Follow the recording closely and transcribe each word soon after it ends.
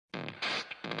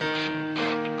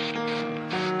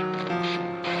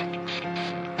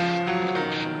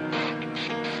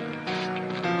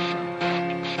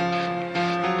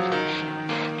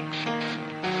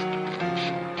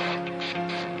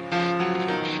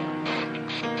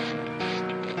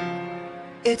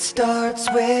It starts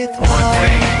with one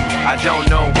thing, I don't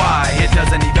know why. It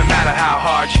doesn't even matter how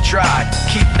hard you try.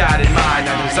 Keep that in mind,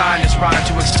 I designed this rhyme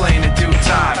to explain in due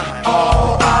time.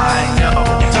 All I know,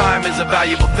 time is a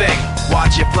valuable thing.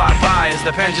 Watch it fly by as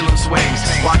the pendulum swings.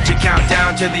 Watch it count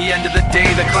down to the end of the day.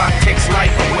 The clock takes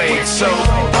life away, it's so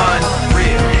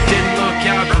unreal. Didn't look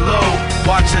out below,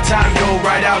 watch the time go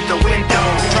right out the window.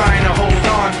 Trying to hold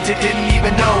on to didn't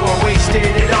even know I wasted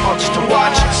it all just to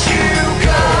watch you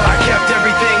go. I kept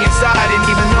everything inside, and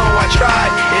even though I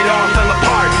tried, it all fell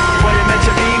apart. What it meant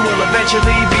to be will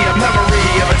eventually be a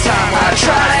memory of a time when I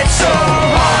tried so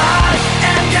hard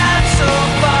and got so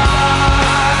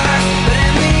far, but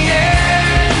in the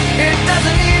end, it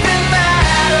doesn't even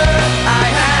matter. I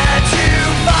had to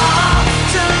fall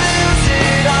to lose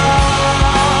it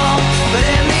all, but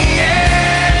in the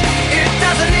end, it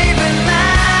doesn't even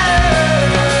matter.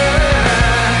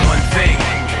 One thing,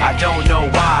 I don't know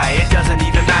why. It doesn't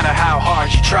even matter how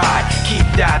hard you try. Keep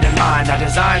that in mind, I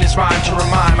designed this rhyme to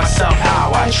remind myself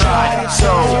how I tried so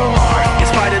hard. In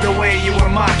spite of the way you were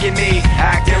mocking me,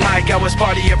 acting like I was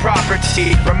part of your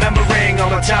property, remembering all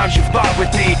the times you fought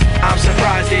with me, I'm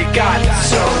surprised it got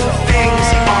so. Things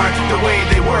aren't the way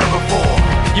they were before.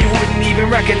 You wouldn't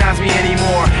even recognize me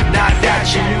anymore. Not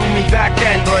that you knew me back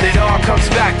then, but it all comes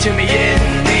back to me in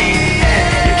the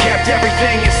end. You kept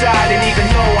everything inside, and even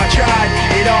though I tried,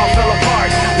 it all fell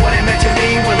apart. What it meant to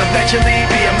me will eventually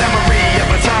be a memory of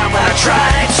a time when I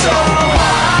tried so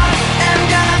hard and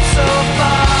got so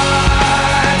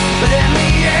far, but in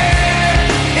the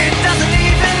end, it doesn't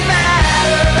even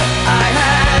matter. I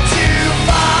had to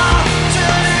fall to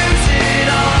lose it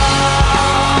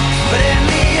all, but in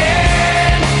the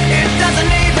end, it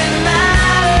doesn't even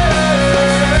matter.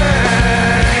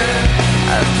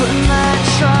 I put my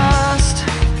trust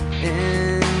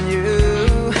in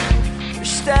you,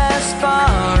 pushed as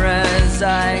far as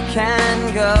I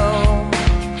can go.